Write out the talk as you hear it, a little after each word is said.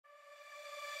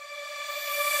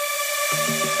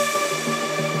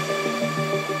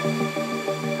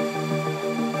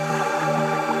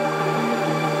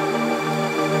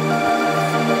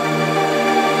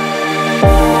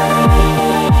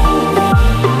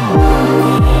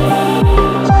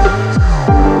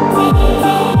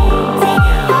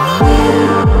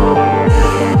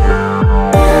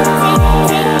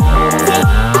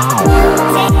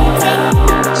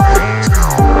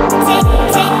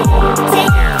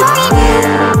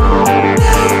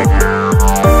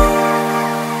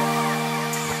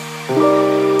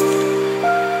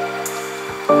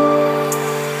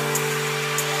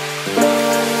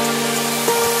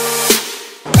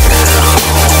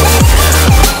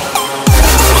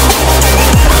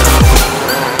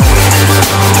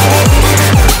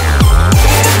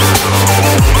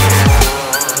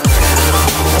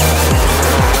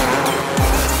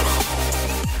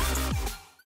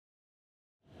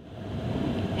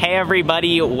Hey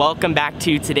everybody, welcome back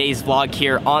to today's vlog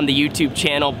here on the YouTube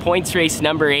channel. Points race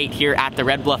number 8 here at the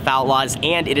Red Bluff Outlaws,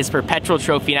 and it is Perpetual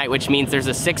Trophy night, which means there's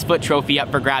a 6-foot trophy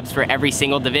up for grabs for every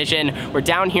single division. We're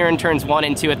down here in turns 1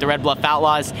 and 2 at the Red Bluff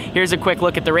Outlaws. Here's a quick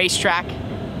look at the racetrack.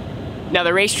 Now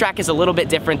the racetrack is a little bit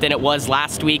different than it was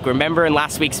last week. Remember in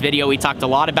last week's video, we talked a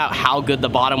lot about how good the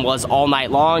bottom was all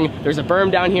night long. There's a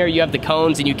berm down here, you have the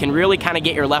cones, and you can really kind of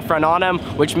get your left front on them,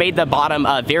 which made the bottom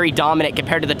very dominant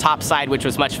compared to the top side, which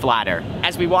was much flatter.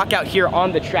 As we walk out here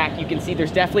on the track, you can see there's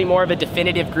definitely more of a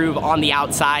definitive groove on the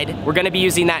outside. We're gonna be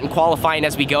using that in qualifying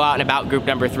as we go out and about group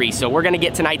number 3. So we're gonna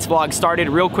get tonight's vlog started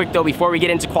real quick though. Before we get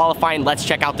into qualifying, let's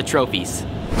check out the trophies.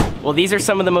 Well, these are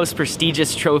some of the most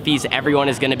prestigious trophies everyone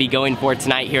is going to be going for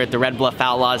tonight here at the Red Bluff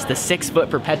Outlaws. The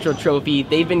 6-foot Perpetual Trophy,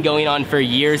 they've been going on for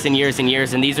years and years and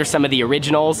years, and these are some of the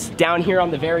originals. Down here on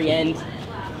the very end,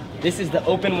 this is the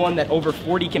open one that over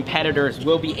 40 competitors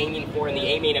will be aiming for in the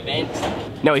A-main event.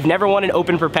 Now, we've never won an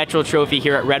open Perpetual Trophy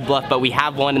here at Red Bluff, but we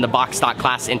have won in the box stock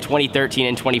class in 2013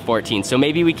 and 2014. So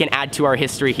maybe we can add to our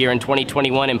history here in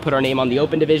 2021 and put our name on the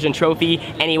open division trophy.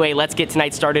 Anyway, let's get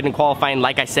tonight started in qualifying.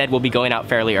 Like I said, we'll be going out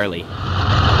fairly early.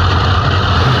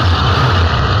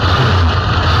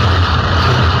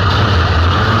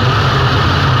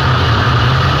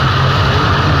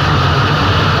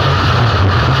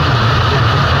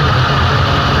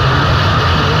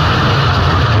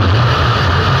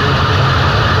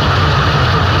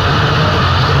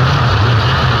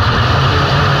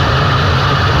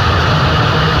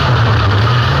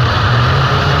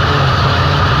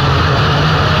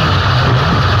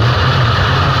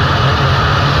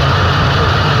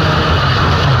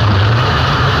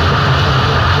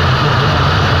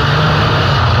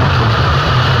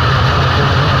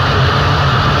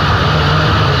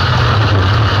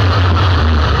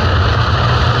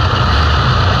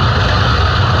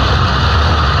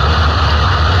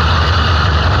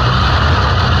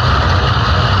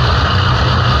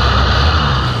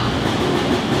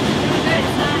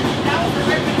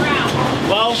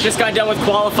 Just got done with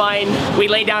qualifying. We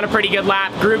laid down a pretty good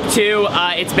lap. Group 2,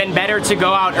 it's been better to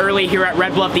go out early here at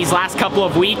Red Bluff these last couple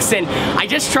of weeks, and I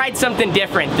just tried something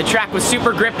different. The track was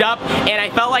super gripped up, and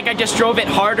I felt like I just drove it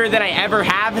harder than I ever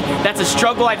have. That's a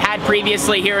struggle I've had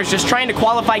previously here, is just trying to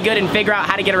qualify good and figure out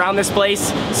how to get around this place.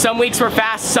 Some weeks we're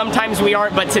fast, sometimes we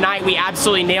aren't, but tonight we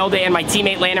absolutely nailed it, and my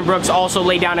teammate Landon Brooks also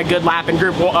laid down a good lap in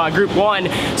Group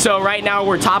 1. So right now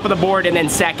we're top of the board and then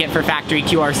second for Factory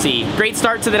QRC. Great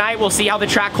start to the night. We'll see how the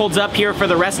track holds up here for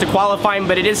the rest of qualifying,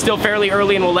 but it is still fairly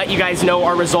early, and we'll let you guys know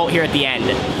our result here at the end.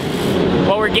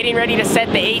 Well, we're getting ready to set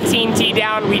the 18T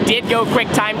down. We did go quick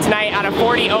time tonight out of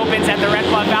 40 opens at the Red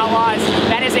Bluff Outlaws.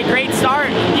 That is a great start.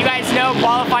 You guys know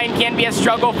qualifying can be a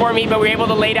struggle for me, but we were able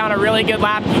to lay down a really good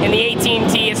lap, and the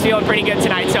 18T is feeling pretty good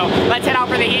tonight. So let's head out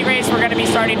for the heat race. We're going to be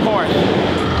starting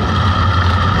 4th.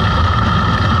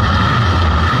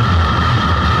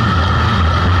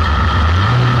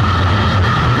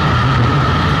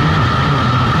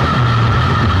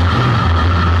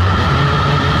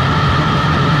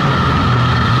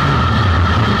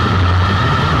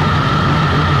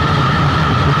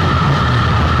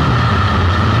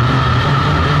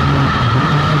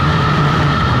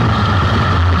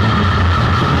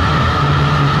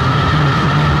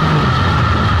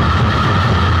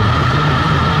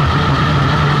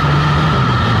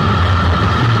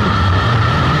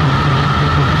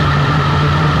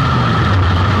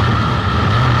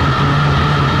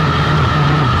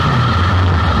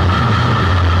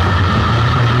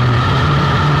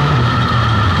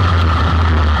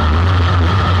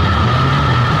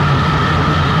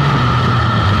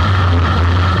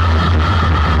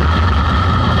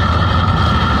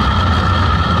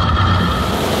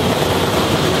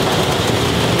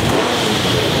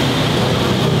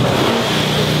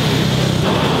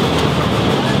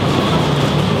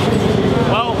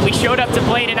 got to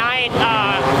play tonight.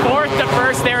 Fourth to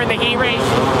first there in the heat race.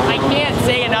 I can't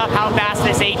say enough how fast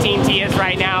this 18T is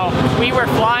right now. We were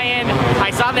flying.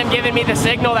 I saw them giving me the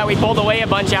signal that we pulled away a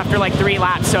bunch after like 3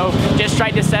 laps, so just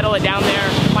tried to settle it down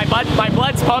there. My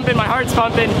blood's pumping, my heart's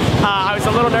pumping. I was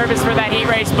a little nervous for that heat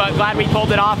race, but glad we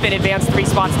pulled it off and advanced 3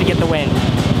 spots to get the win.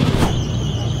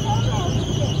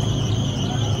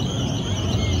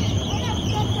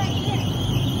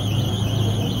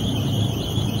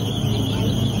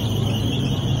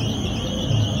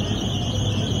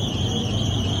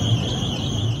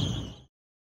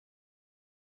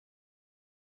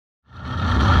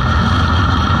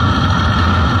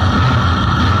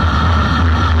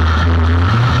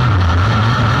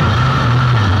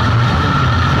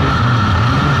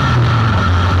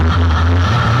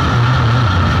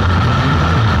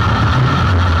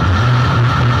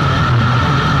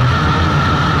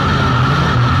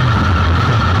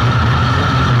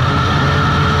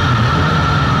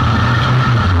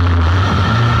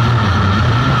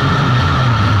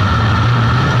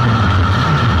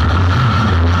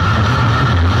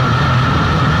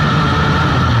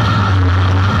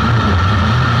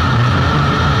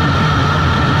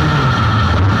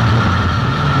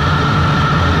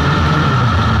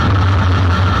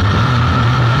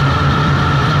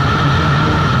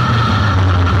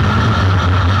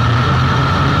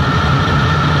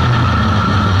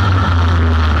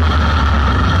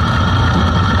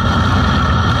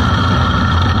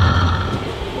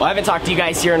 I haven't talked to you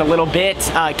guys here in a little bit,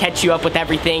 catch you up with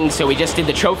everything. So we just did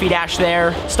the trophy dash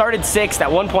there. Started 6th.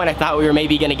 At one point I thought we were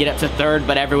maybe gonna get up to 3rd,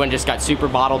 but everyone just got super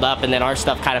bottled up and then our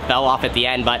stuff kind of fell off at the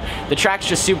end. But the track's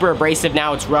just super abrasive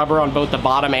now. It's rubber on both the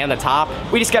bottom and the top.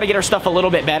 We just gotta get our stuff a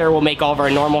little bit better. We'll make all of our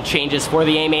normal changes for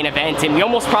the A-main event, and we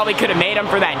almost probably could have made them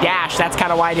for that dash. That's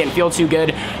kind of why I didn't feel too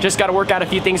good. Just gotta work out a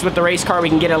few things with the race car. We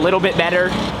can get a little bit better.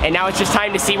 And now it's just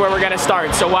time to see where we're gonna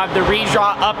start. So we'll have the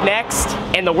redraw up next,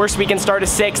 and the worst we can start is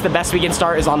 6th. The best we can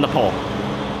start is on the pole.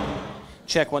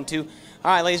 Check 1, 2.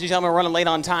 All right, ladies and gentlemen, we're running late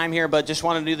on time here, but just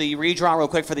want to do the redraw real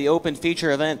quick for the open feature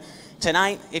event.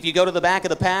 Tonight, if you go to the back of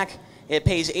the pack, it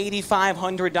pays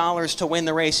 $8,500 to win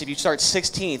the race if you start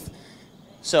 16th.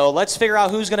 So let's figure out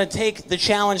who's going to take the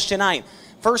challenge tonight.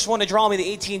 First one to draw me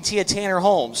the 18T of Tanner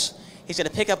Holmes. He's going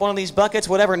to pick up one of these buckets.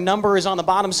 Whatever number is on the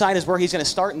bottom side is where he's going to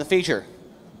start in the feature.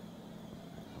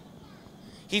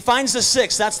 He finds the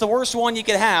 6th. That's the worst one you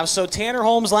could have. So Tanner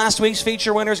Holmes, last week's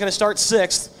feature winner, is going to start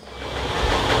 6th.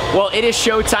 Well, it is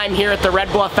showtime here at the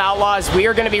Red Bluff Outlaws. We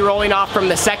are going to be rolling off from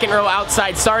the 2nd row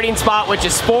outside starting spot, which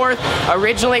is 4th.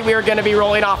 Originally, we were going to be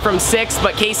rolling off from 6th,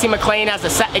 but Casey McLean has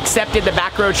accepted the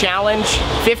back row challenge.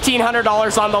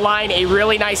 $1,500 on the line, a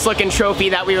really nice looking trophy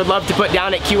that we would love to put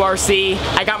down at QRC.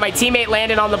 I got my teammate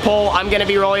Landon on the pole. I'm going to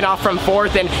be rolling off from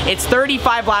 4th, and it's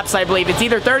 35 laps, I believe. It's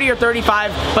either 30 or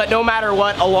 35, but no matter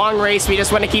what, a long race. We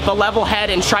just want to keep a level head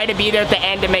and try to be there at the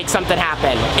end to make something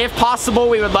happen. If possible,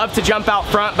 we would love to jump out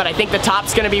front, but I think the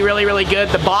top's going to be really, really good.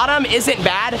 The bottom isn't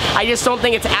bad. I just don't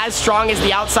think it's as strong as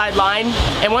the outside line.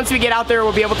 And once we get out there,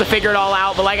 we'll be able to figure it all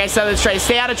out. But like I said, let's try to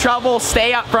stay out of trouble,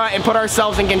 stay up front, and put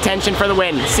ourselves in contention for the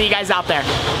win. See you guys out there.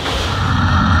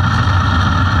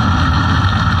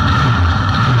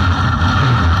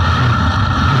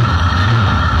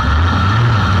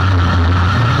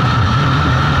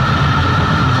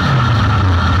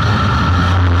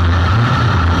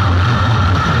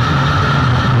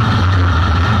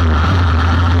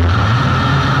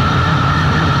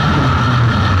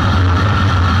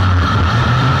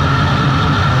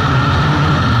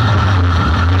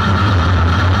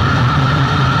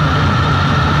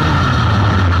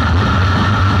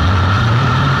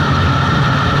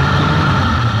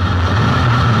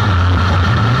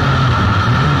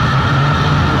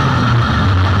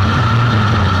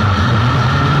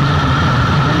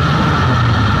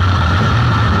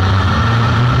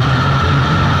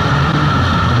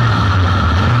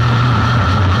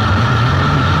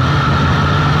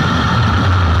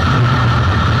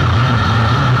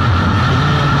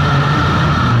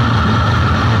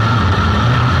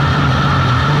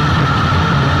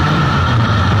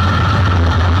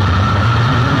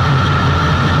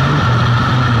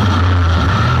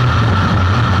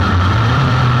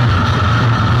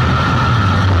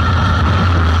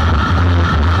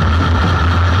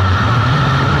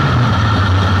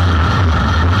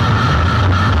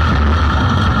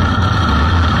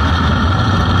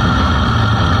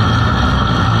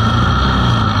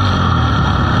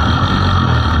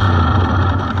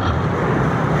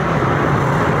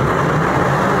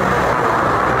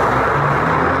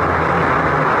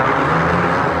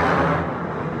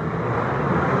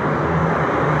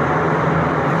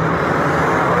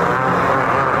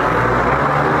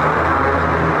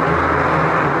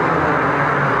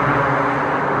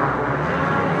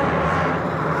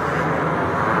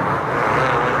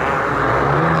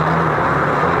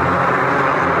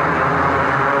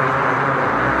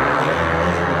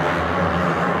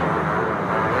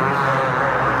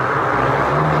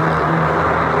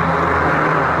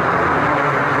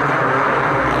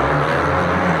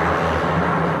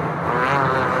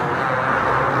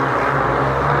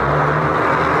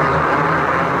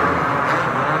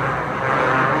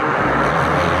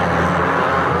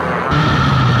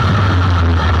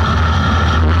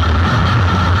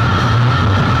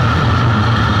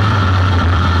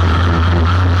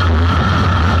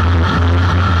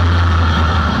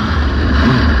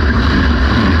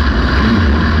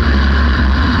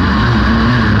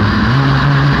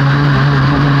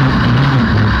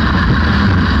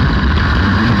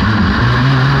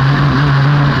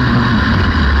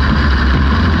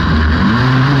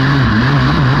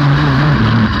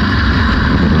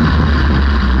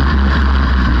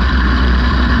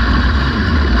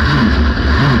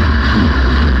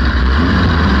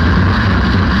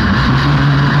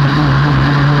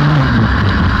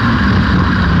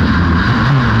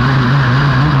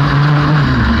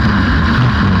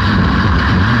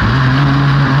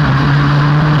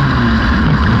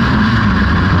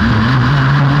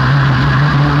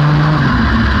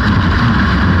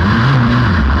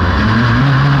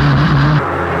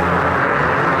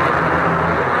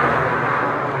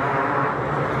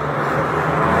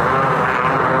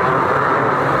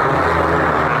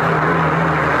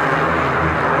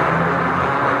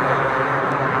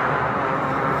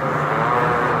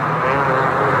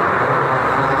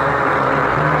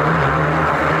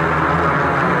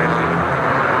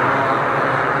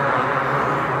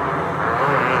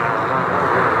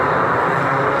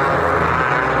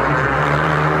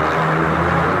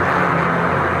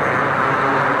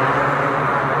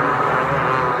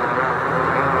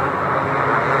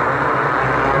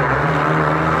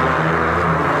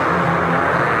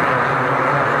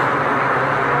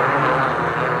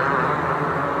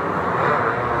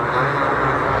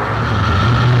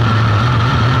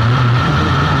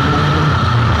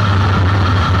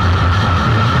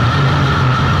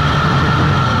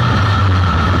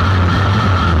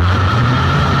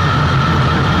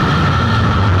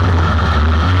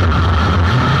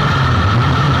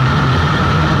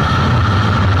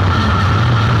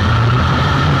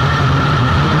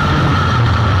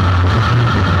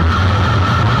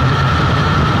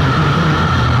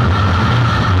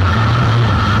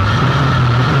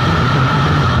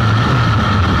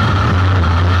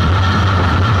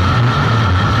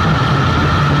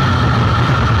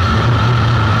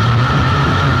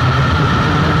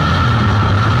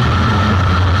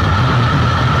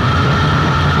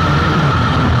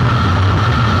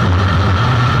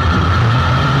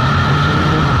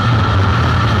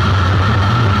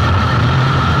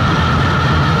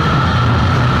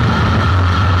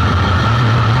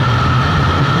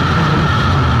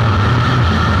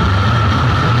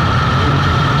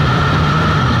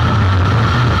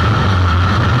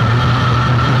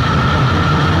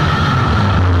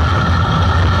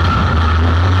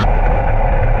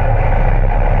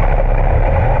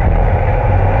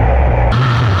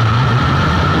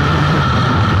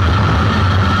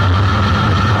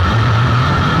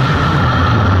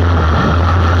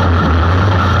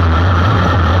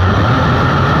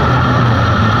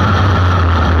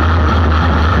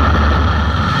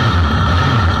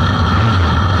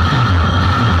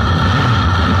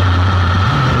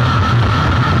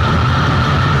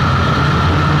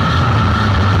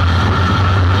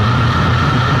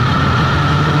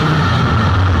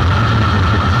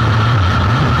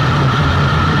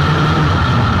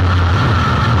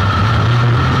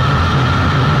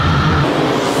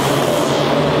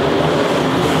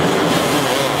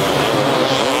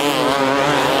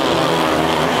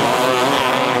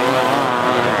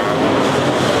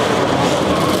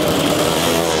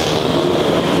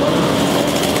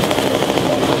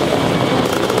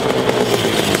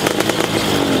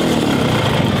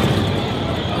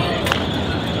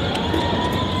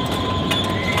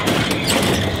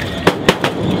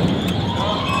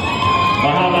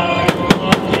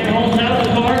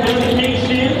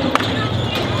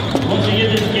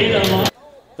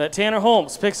 Tanner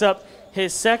Holmes picks up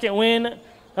his second win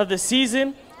of the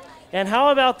season. And how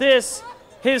about this?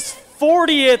 His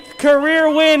 40th career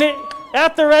win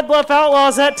at the Red Bluff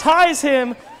Outlaws. That ties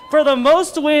him for the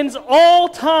most wins all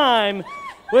time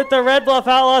with the Red Bluff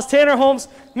Outlaws. Tanner Holmes,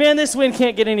 man, this win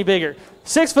can't get any bigger.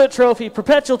 6-foot trophy,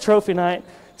 Perpetual trophy night,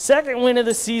 second win of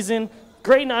the season,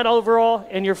 great night overall,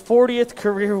 and your 40th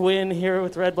career win here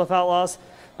with Red Bluff Outlaws.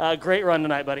 Great run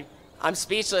tonight, buddy. I'm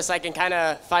speechless. I can kind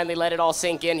of finally let it all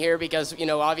sink in here because, you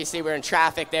know, obviously we're in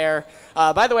traffic there.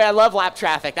 By the way, I love lap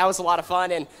traffic. That was a lot of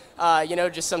fun. And, you know,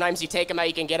 just sometimes you take them out,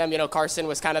 you can get them. You know, Carson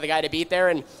was kind of the guy to beat there.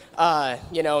 And,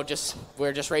 you know,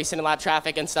 we're just racing in lap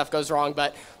traffic and stuff goes wrong.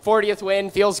 But 40th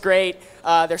win feels great.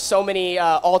 There's so many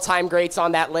all-time greats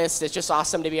on that list. It's just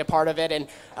awesome to be a part of it. And,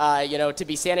 you know, to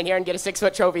be standing here and get a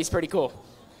 6-foot trophy is pretty cool.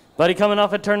 Buddy, coming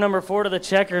off at turn number 4 to the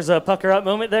checkers, a pucker up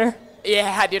moment there?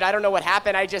 Yeah, dude, I don't know what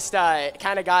happened. I just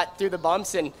kind of got through the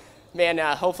bumps, and, man,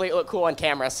 hopefully it looked cool on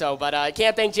camera. So, but I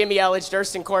can't thank Jimmy Elledge,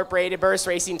 Durst Incorporated, Burris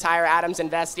Racing Tire, Adams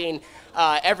Investing,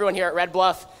 everyone here at Red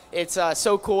Bluff. It's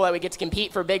so cool that we get to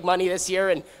compete for big money this year,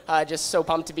 and just so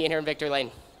pumped to be in here in Victory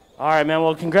Lane. All right, man.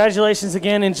 Well, congratulations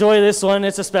again. Enjoy this one.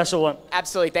 It's a special one.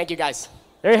 Absolutely. Thank you, guys.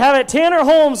 There you have it. Tanner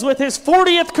Holmes with his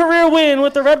 40th career win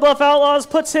with the Red Bluff Outlaws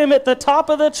puts him at the top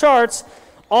of the charts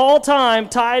all time,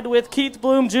 tied with Keith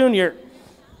Bloom Jr.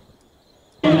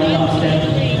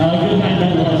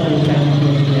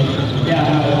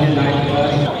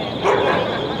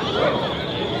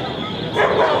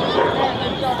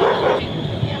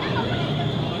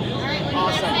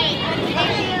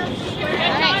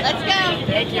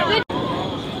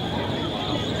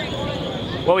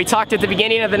 Well, we talked at the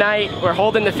beginning of the night. We're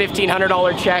holding the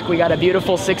 $1,500 check. We got a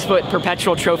beautiful 6-foot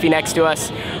Perpetual trophy next to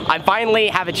us. I finally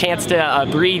have a chance to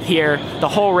breathe here the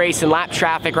whole race in lap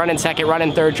traffic, running second,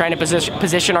 running third, trying to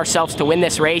position ourselves to win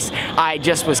this race. I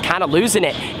just was kind of losing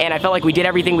it, and I felt like we did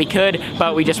everything we could,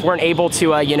 but we just weren't able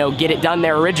to, you know, get it done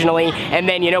there originally. And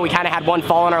then, you know, we kind of had one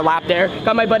fall on our lap there.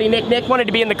 Got my buddy Nick. Nick wanted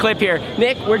to be in the clip here.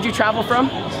 Nick, where'd you travel from?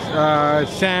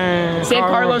 San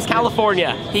Carlos,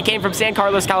 California. He came from San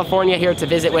Carlos, California here to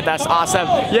visit with us. Awesome.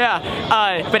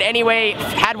 Yeah. But anyway,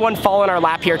 had one fall on our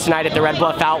lap here tonight at the Red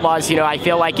Bluff Outlaws. You know, I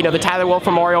feel like, you know, the Tyler Wolf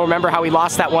Memorial, remember how we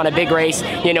lost that one, a big race?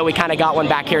 You know, we kind of got one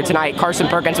back here tonight. Carson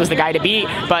Perkins was the guy to beat,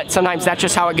 but sometimes that's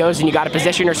just how it goes, and you got to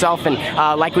position yourself. And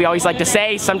like we always like to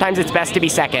say, sometimes it's best to be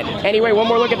second. Anyway, one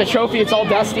more look at the trophy. It's all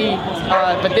dusty,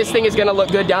 but this thing is going to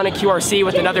look good down in QRC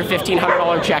with another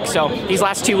 $1,500 check. So these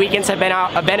last 2 weekends have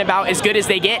been about as good as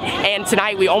they get, and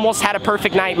tonight we almost had a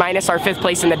perfect night minus our 5th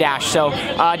place in the dash, so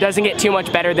it doesn't get too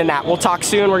much better than that. We'll talk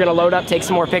soon. We're going to load up, take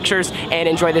some more pictures, and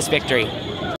enjoy this victory.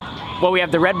 Well, we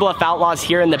have the Red Bluff Outlaws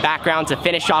here in the background to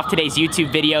finish off today's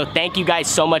YouTube video. Thank you guys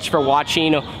so much for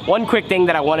watching. One quick thing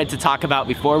that I wanted to talk about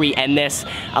before we end this.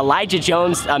 Elijah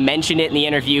Jones mentioned it in the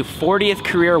interview, 40th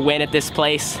career win at this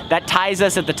place. That ties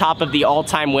us at the top of the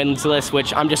all-time wins list,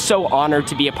 which I'm just so honored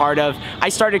to be a part of. I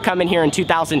started coming here in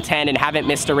 2010 and haven't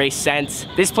missed a race since.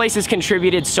 This place has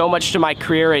contributed so much to my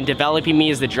career and developing me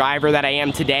as the driver that I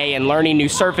am today, and learning new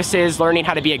surfaces, learning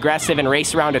how to be aggressive and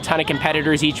race around a ton of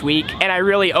competitors each week. And I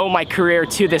really owe my career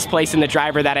to this place and the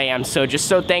driver that I am. So just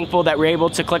so thankful that we're able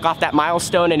to click off that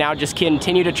milestone and now just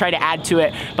continue to try to add to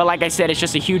it. But like I said, it's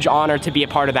just a huge honor to be a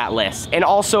part of that list. And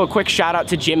also a quick shout out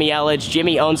to Jimmy Elledge.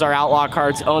 Jimmy owns our Outlaw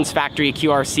carts, owns Factory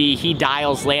QRC. He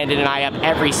dials Landon and I up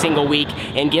every single week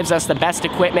and gives us the best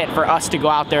equipment for us to go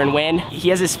out there and win. He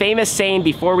has his famous saying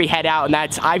before we head out, and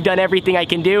that's, I've done everything I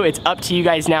can do. It's up to you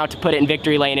guys now to put it in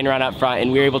victory lane and run up front.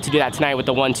 And we were able to do that tonight with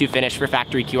the 1-2 finish for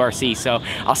Factory QRC. So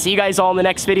I'll see you guys all in the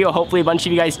next video. Hopefully a bunch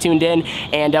of you guys tuned in,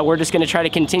 and we're just going to try to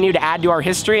continue to add to our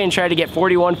history and try to get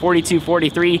 41, 42,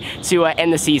 43 to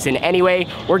end the season. Anyway,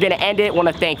 we're going to end it. Want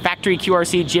to thank Factory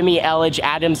QRC, Jimmy Elledge,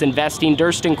 Adams Investing,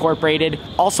 Durst Incorporated.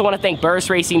 Also want to thank Burris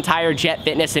Racing Tire, Jet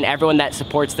Fitness, and everyone that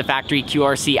supports the Factory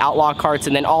QRC Outlaw carts.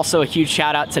 And then also a huge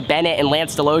shout out to Bennett and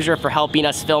Lance Delosier for helping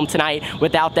us film tonight.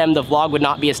 Without them, the vlog would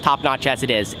not be as top notch as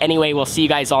it is. Anyway, we'll see you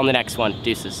guys all in the next one.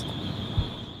 Deuces.